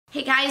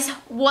Hey guys,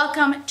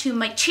 welcome to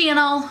my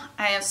channel.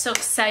 I am so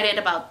excited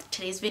about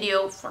today's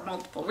video for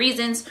multiple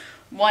reasons.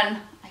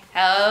 One, I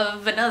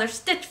have another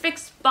Stitch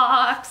Fix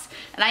box,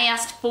 and I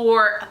asked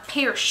for a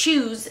pair of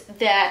shoes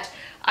that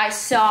I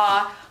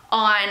saw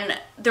on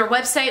their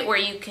website where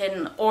you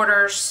can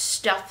order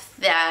stuff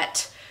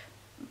that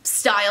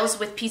styles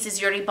with pieces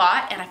you already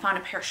bought, and I found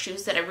a pair of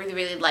shoes that I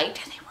really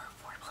liked, and they were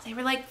affordable. They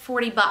were like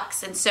 40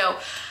 bucks, and so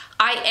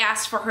I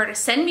asked for her to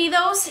send me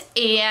those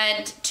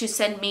and to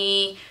send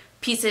me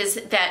pieces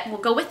that will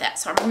go with that.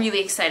 So I'm really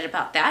excited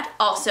about that.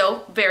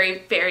 Also,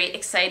 very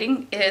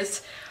exciting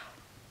is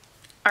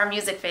our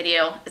music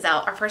video is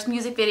out. Our first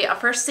music video, our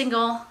first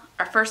single,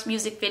 our first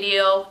music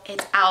video,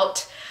 it's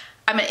out.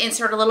 I'm gonna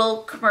insert a little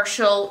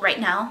commercial right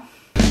now.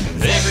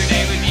 Every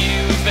day with you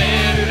is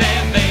better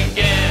than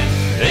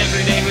thinking.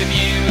 Every day with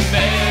you is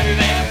better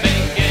than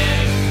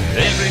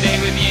thinking. Every day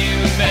with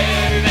you is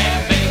better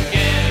than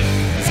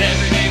thinking. 'Cause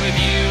every day with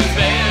you is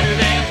better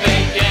than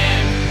thinking.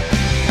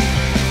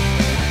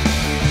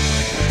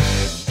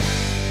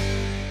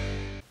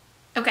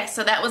 Okay,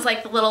 so that was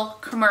like the little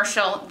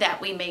commercial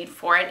that we made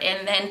for it,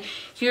 and then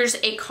here's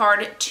a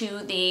card to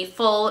the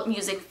full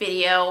music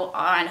video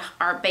on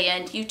our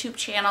band YouTube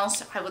channel.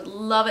 So I would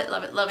love it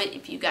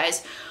if you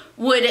guys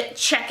would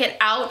check it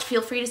out.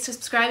 Feel free to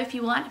subscribe if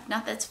you want. If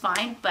not, that's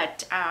fine,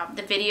 but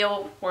the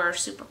video we're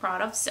super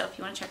proud of, so if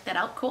you want to check that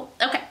out, cool.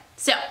 Okay,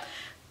 so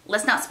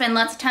let's not spend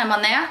lots of time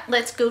on that.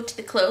 Let's go to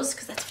the clothes,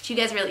 because that's what you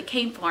guys really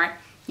came for.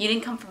 You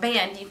didn't come for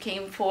band, you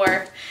came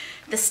for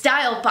the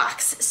style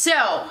box. So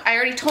I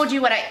already told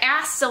you what I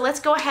asked, so let's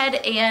go ahead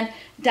and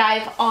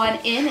dive on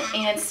in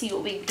and see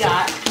what we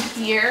got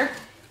here.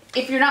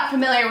 If you're not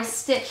familiar with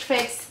Stitch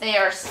Fix, they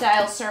are a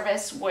style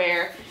service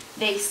where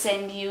they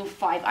send you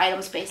 5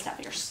 items based off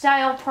your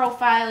style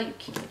profile. You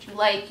keep what you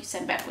like, you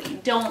send back what you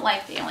don't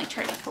like, they only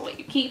charge you for what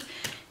you keep.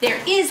 There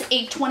is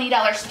a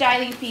 $20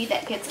 styling fee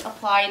that gets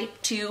applied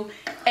to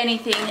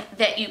anything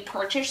that you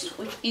purchase,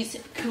 which is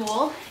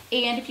cool.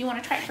 And if you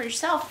want to try it for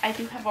yourself, I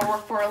do have a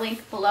referral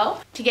link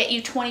below to get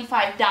you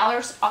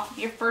 $25 off of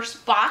your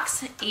first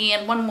box.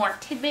 And one more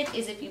tidbit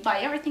is if you buy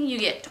everything, you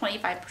get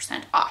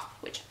 25% off,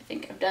 which I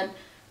think I've done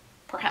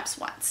perhaps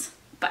once.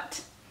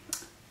 But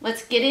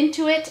let's get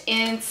into it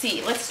and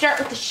see. Let's start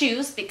with the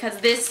shoes, because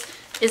this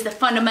is the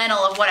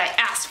fundamental of what I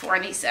asked for,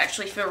 and these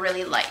actually feel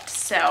really light.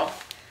 So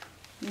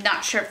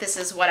not sure if this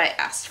is what I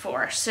asked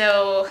for.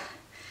 So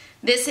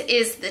this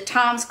is the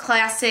Tom's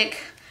Classic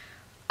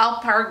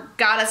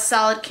Alpargata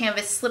Solid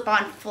Canvas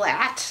Slip-On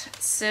Flat.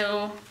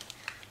 So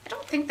I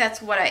don't think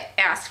that's what I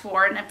asked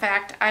for. And in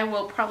fact, I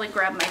will probably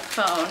grab my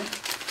phone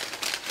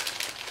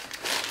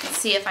and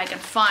see if I can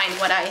find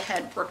what I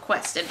had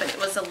requested, but it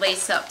was a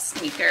lace-up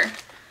sneaker.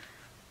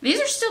 These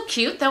are still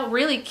cute though,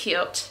 really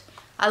cute.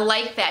 I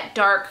like that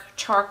dark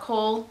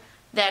charcoal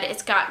that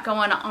it's got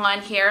going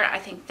on here. I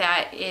think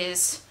that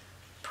is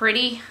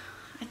pretty.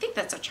 I think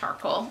that's a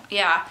charcoal,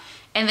 yeah.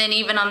 And then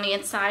even on the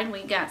inside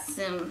we got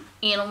some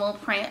animal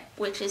print,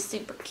 which is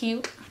super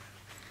cute.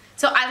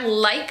 So I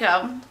like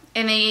them,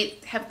 and they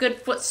have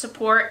good foot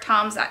support.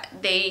 Tom's,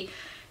 they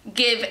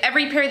give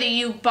every pair that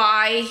you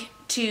buy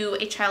to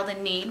a child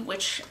in need,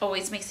 which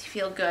always makes me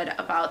feel good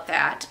about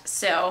that.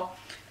 So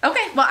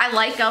okay, well, I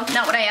like them.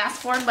 Not what I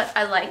asked for, but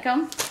I like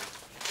them.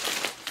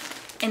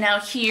 And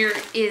now here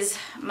is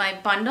my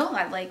bundle.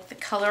 I like the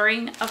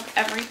coloring of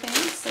everything,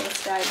 so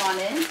let's dive on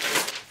in.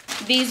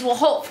 These will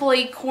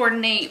hopefully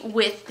coordinate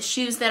with the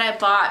shoes that I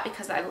bought,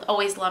 because I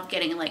always love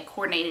getting like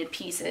coordinated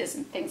pieces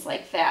and things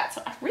like that.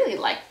 So I really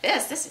like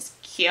this. This is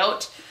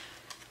cute.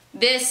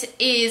 This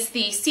is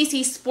the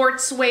CECE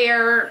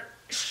Sportswear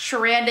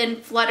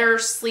Sharaden Flutter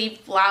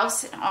Sleeve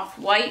Blouse in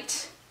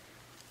off-white.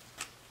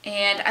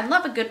 And I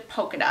love a good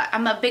polka dot.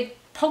 I'm a big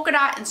polka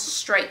dot and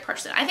stripe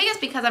person. I think it's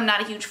because I'm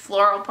not a huge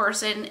floral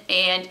person,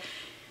 and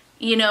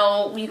you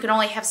know, you can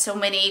only have so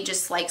many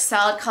just like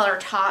solid color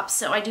tops,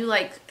 so I do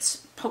like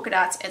polka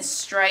dots and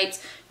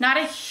stripes. Not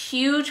a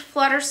huge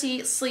flutter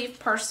sleeve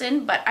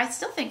person, but I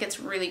still think it's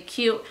really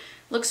cute.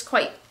 Looks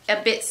quite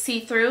a bit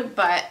see-through,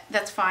 but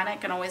that's fine. I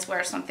can always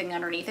wear something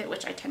underneath it,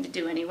 which I tend to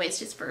do anyways,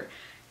 just for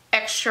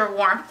extra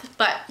warmth.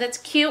 But that's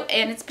cute,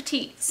 and it's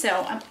petite,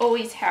 so I'm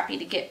always happy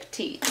to get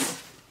petite.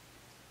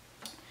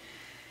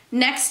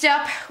 Next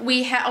up,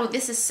 we have, oh,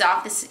 this is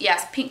soft. This is,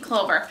 yes, pink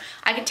clover.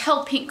 I can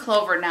tell pink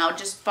clover now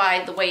just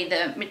by the way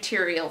the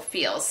material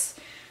feels.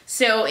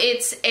 So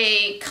it's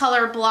a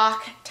Colorblock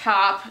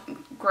top,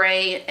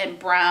 gray and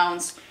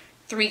browns,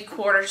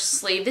 3/4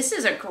 sleeve. This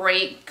is a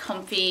great,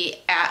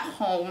 comfy,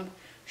 at-home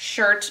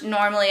shirt.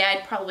 Normally,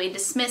 I'd probably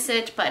dismiss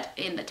it, but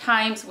in the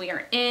times we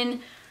are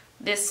in,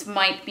 this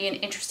might be an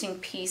interesting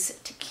piece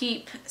to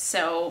keep,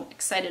 so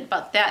excited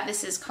about that.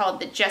 This is called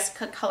the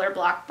Jessica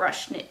Colorblock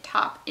Brush Knit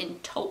Top in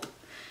Taupe.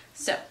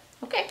 So,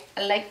 okay,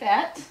 I like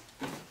that.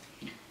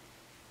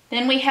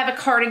 Then we have a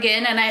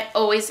cardigan, and I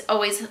always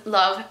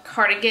love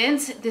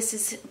cardigans. This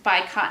is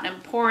by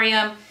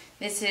EMPORIUM.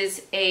 This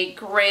is a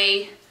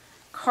gray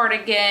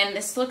cardigan.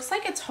 This looks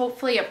like it's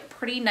hopefully a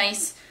pretty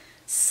nice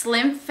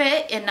slim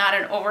fit and not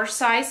an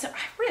oversized. So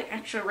I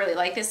actually really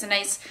like this. A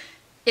nice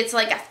It's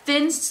like a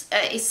thin,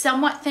 a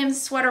somewhat thin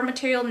sweater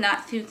material,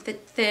 not too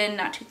thin,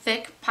 not too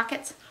thick.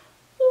 Pockets.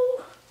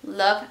 Ooh,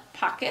 love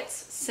pockets.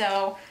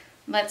 So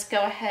let's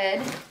go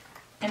ahead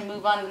and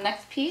move on to the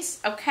next piece.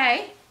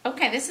 Okay,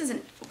 this is a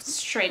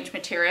strange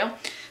material.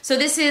 So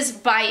this is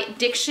by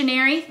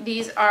Dictionary.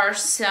 These are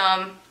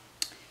some,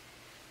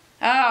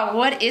 oh,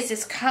 what is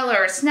this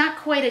color? It's not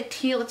quite a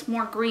teal, it's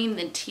more green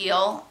than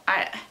teal.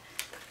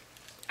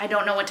 I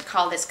don't know what to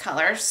call this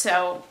color,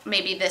 so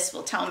maybe this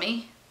will tell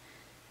me.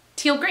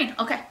 Teal green,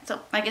 okay,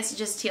 so I guess it's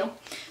just teal.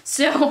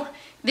 So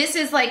this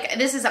is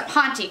a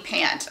Ponte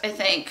pant, I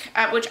think,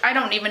 which I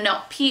don't even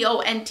know.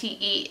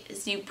 P-O-N-T-E,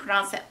 as you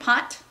pronounce that,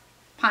 Pant?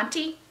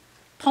 Ponte?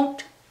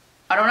 Ponte?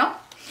 I don't know.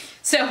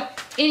 So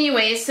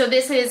anyways, so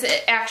this is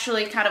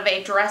actually kind of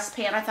a dress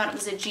pant. I thought it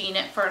was a jean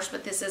at first,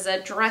 but this is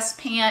a dress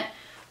pant.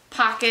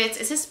 Pockets.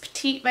 Is this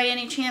petite by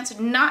any chance?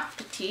 Not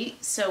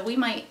petite, so we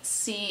might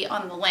see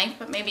on the length,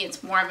 but maybe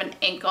it's more of an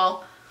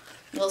ankle.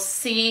 We'll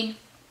see.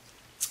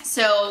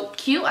 So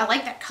cute. I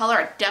like that color.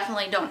 I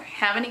definitely don't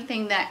have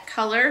anything that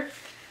color.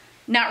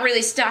 Not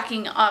really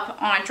stocking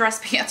up on dress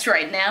pants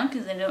right now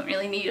because I don't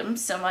really need them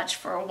so much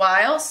for a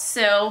while.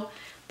 So,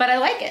 but I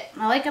like it.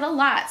 I like it a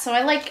lot. So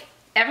I like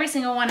every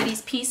single one of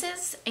these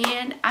pieces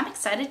and I'm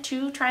excited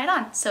to try it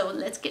on. So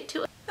let's get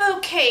to it.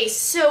 Okay,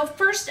 so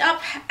first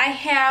up I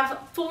have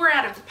 4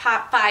 out of the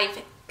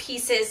 5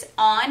 pieces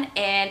on,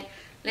 and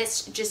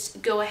let's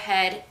just go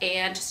ahead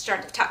and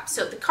start at the top.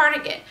 So the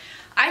cardigan.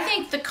 I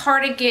think the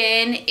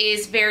cardigan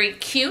is very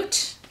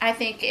cute. I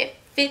think it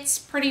fits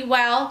pretty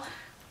well,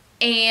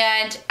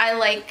 and I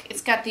like,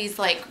 it's got these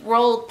like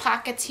rolled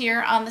pockets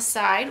here on the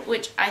side,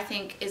 which I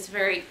think is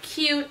very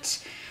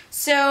cute.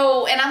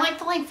 So, and I like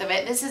the length of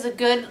it. This is a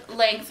good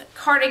length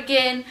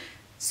cardigan.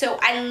 So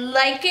I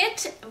like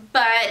it,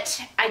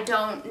 but I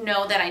don't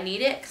know that I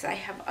need it because I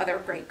have other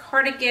great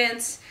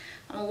cardigans.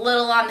 I'm a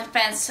little on the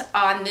fence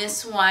on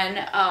this one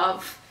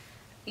of,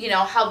 you know,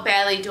 how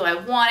badly do I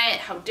want it,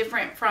 how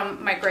different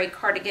from my gray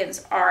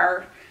cardigans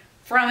are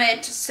from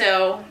it.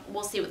 So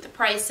we'll see what the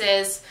price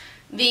is.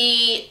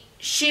 The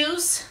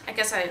shoes, I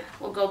guess I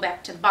will go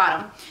back to the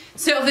bottom.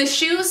 So the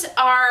shoes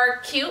are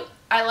cute.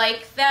 I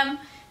like them.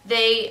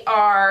 They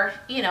are,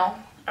 you know,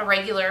 a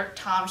regular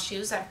Tom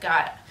shoes. I've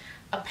got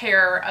a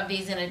pair of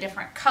these in a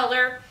different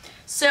color.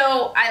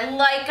 So I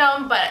like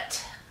them,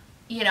 but,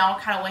 you know,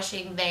 kind of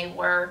wishing they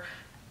were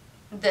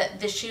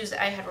the shoes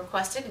I had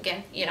requested.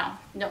 Again, you know,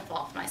 no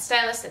fault of my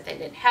stylist that they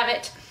didn't have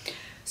it.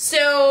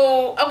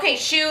 So, okay,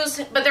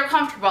 shoes, but they're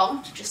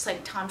comfortable, just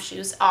like Tom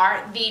shoes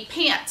are. The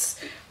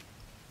pants,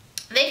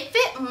 they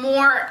fit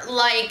more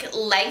like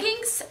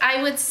leggings,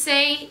 I would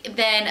say,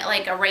 than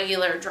like a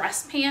regular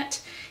dress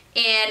pant,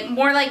 and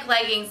more like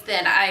leggings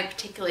than I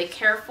particularly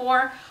care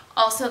for.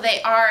 Also,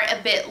 they are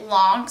a bit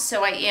long,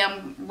 so I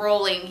am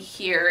rolling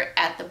here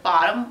at the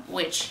bottom,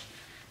 which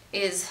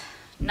is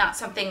not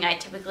something I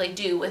typically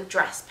do with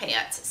dress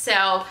pants.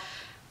 So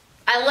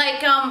I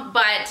like them,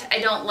 but I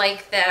don't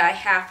like that I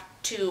have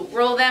to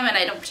roll them, and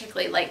I don't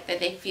particularly like that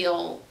they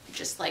feel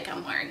just like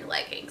I'm wearing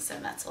leggings,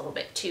 and that's a little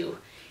bit too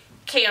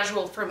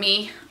casual for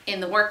me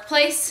in the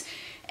workplace.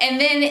 And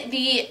then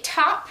the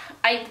top,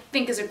 I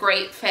think, is a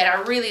great fit.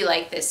 I really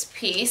like this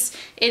piece.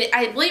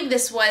 I believe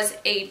this was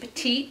a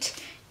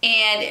petite,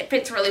 and it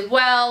fits really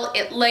well.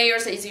 It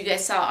layers, as you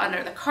guys saw,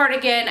 under the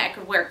cardigan. I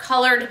could wear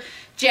colored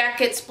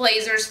jackets,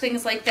 blazers,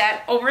 things like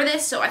that over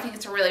this, so I think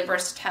it's a really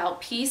versatile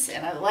piece,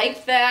 and I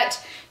like that.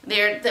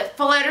 The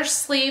Flutter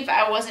sleeve,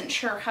 I wasn't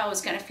sure how I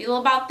was going to feel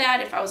about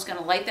that, if I was going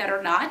to like that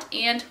or not,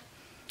 and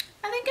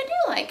I think I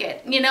do like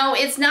it. You know,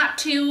 it's not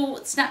too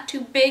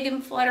big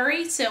and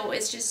fluttery, so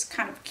it's just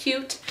kind of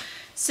cute.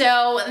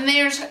 So, and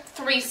there's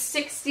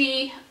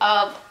 360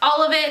 of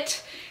all of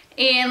it,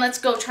 and let's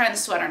go try the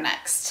sweater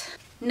next.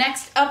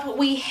 Next up,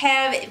 we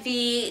have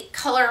the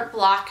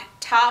Colorblock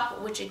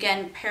top, which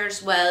again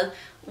pairs well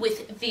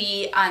with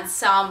the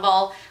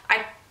ensemble.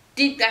 I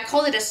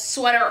called it a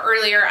sweater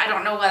earlier. I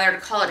don't know whether to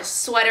call it a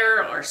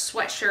sweater or a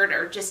sweatshirt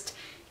or just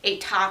a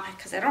top,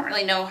 because I don't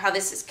really know how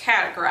this is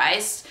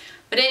categorized.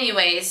 But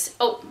anyways,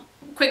 oh,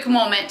 quick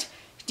moment.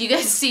 Do you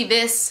guys see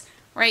this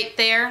right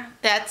there?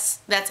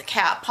 That's a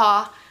cat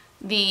paw.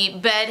 The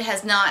bed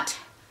has not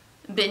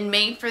been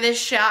made for this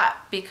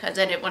shot because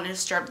I didn't want to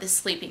disturb this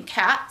sleeping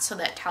cat, so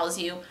that tells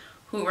you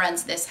who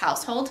runs this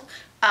household.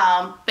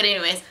 But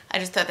anyways, I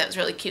just thought that was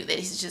really cute that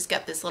he's just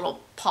got this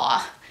little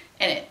paw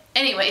in it.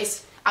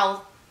 Anyways,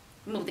 I'll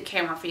move the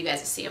camera for you guys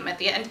to see him at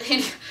the end.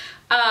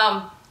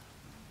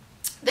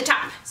 The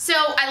top. So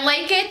I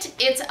like it.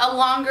 It's a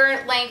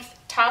longer length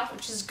top,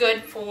 which is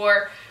good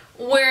for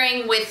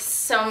wearing with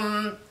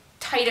some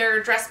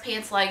tighter dress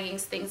pants,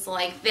 leggings, things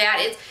like that.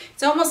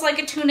 It's almost like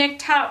a tunic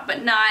top,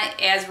 but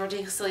not as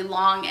ridiculously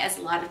long as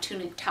a lot of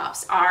tunic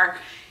tops are.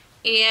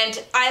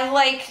 And I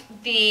like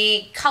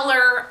the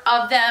color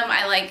of them.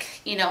 I like,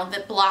 you know,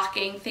 the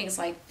blocking, things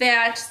like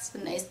that. It's a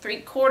nice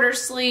 3/4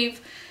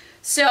 sleeve.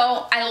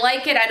 So I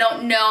like it. I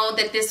don't know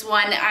that this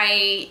one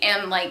I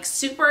am like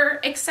super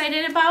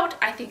excited about.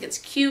 I think it's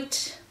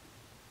cute,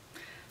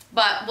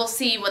 but we'll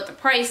see what the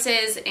price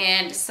is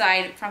and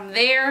decide from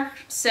there.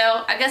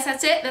 So I guess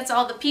that's it. That's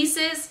all the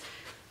pieces.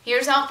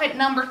 Here's outfit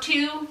number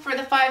 2 for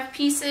the 5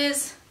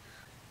 pieces.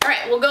 All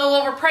right, we'll go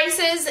over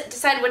prices,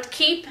 decide what to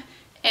keep,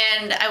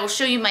 and I will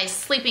show you my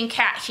sleeping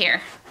cat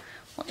here.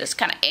 We'll just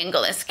kind of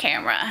angle this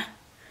camera.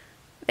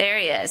 There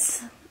he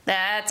is.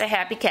 That's a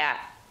happy cat.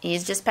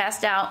 He's just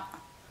passed out,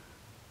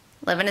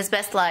 living his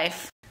best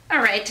life. All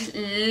right,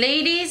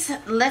 ladies,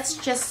 let's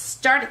just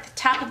start at the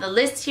top of the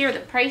list here, the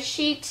price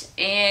sheet,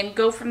 and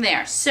go from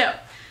there. So,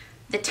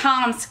 the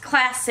Tom's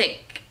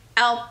Classic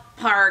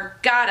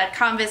Alpargata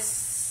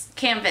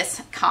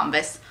canvas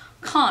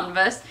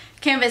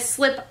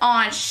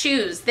slip-on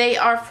shoes. They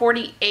are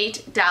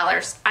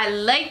 $48. I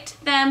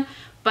liked them,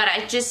 but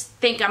I just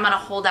think I'm gonna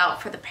hold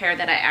out for the pair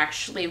that I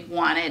actually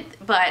wanted,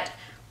 but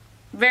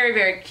very,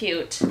 very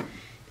cute.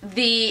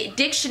 The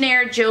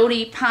Dictionary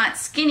Jodi Pant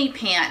Skinny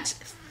Pant,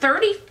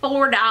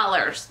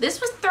 $34. This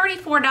was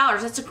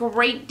 $34. That's a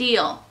great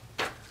deal.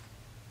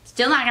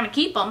 Still not gonna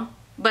keep them,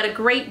 but a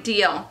great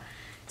deal.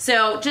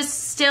 So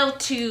just still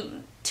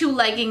too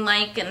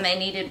legging-like, and they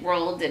needed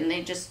rolled, and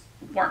they just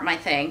weren't my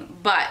thing,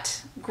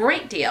 but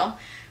great deal.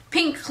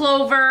 Pink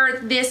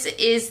Clover. This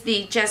is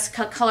the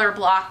Jessica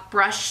Colorblock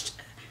brushed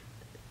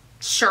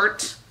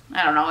shirt.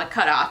 I don't know, it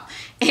cut off,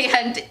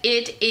 and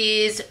it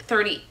is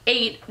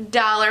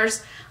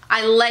 $38.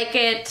 I like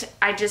it.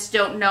 I just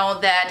don't know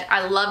that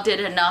I loved it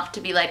enough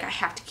to be like, I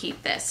have to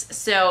keep this.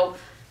 So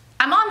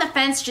I'm on the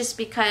fence just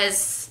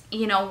because,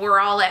 you know, we're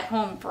all at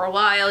home for a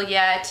while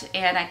yet,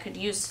 and I could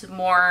use some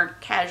more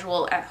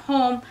casual at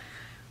home.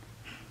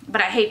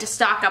 But I hate to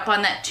stock up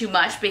on that too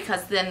much,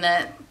 because then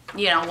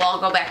we'll all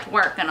go back to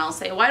work and I'll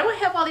say, why do I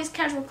have all these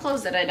casual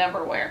clothes that I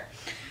never wear?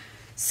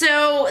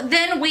 So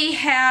then we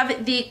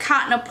have the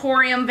Cotton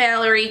Emporium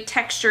Vallerie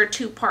Texture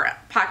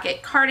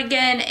 2-pocket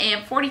cardigan,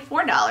 and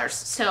 $44.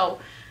 So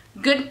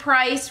good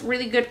price,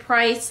 really good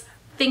price.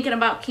 Thinking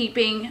about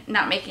keeping,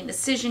 not making a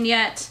decision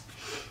yet.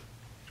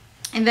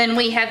 And then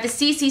we have the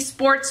CECE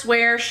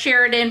Sportswear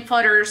Sharaden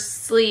Flutter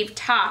sleeve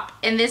top,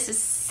 and this is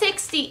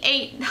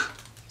 $68.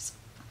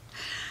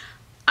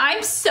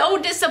 I'm so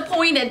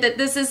disappointed that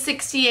this is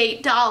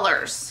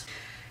 $68.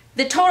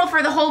 The total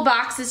for the whole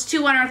box is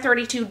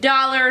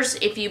 $232.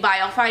 If you buy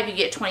all 5, you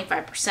get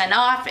 25%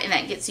 off, and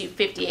that gets you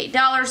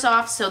 $58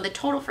 off. So the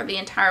total for the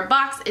entire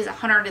box is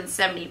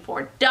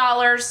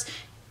 $174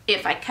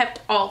 if I kept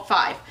all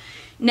 5.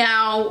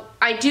 Now,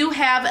 I do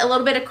have a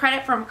little bit of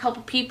credit from a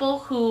couple people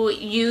who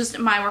used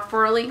my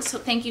referral link, so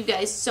thank you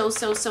guys so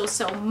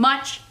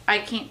much. I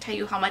can't tell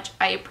you how much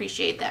I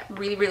appreciate that.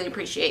 Really, really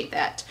appreciate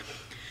that.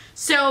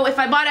 So if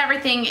I bought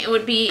everything, it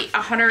would be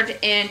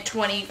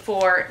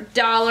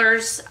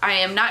 $124. I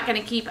am not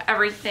going to keep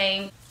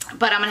everything,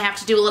 but I'm going to have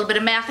to do a little bit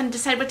of math and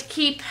decide what to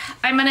keep.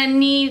 I'm going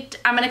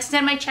to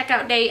extend my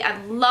checkout date.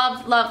 I'd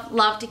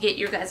love to get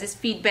your guys'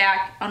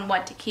 feedback on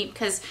what to keep,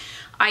 because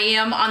I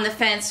am on the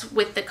fence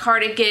with the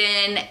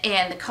cardigan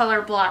and the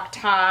Colorblock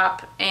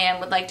top, and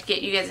would like to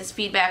get you guys'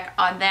 feedback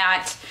on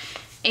that.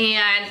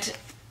 And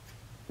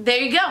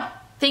there you go.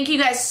 Thank you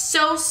guys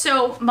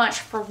so much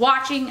for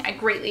watching. I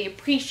greatly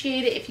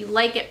appreciate it. If you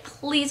like it,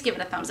 please give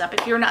it a thumbs up.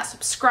 If you're not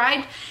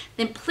subscribed,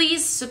 then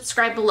please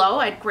subscribe below.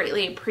 I'd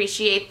greatly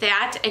appreciate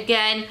that.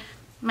 Again,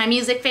 my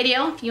music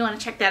video, if you want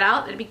to check that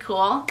out, that'd be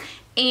cool.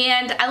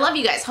 And I love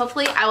you guys.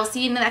 Hopefully, I will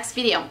see you in the next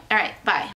video. All right, bye.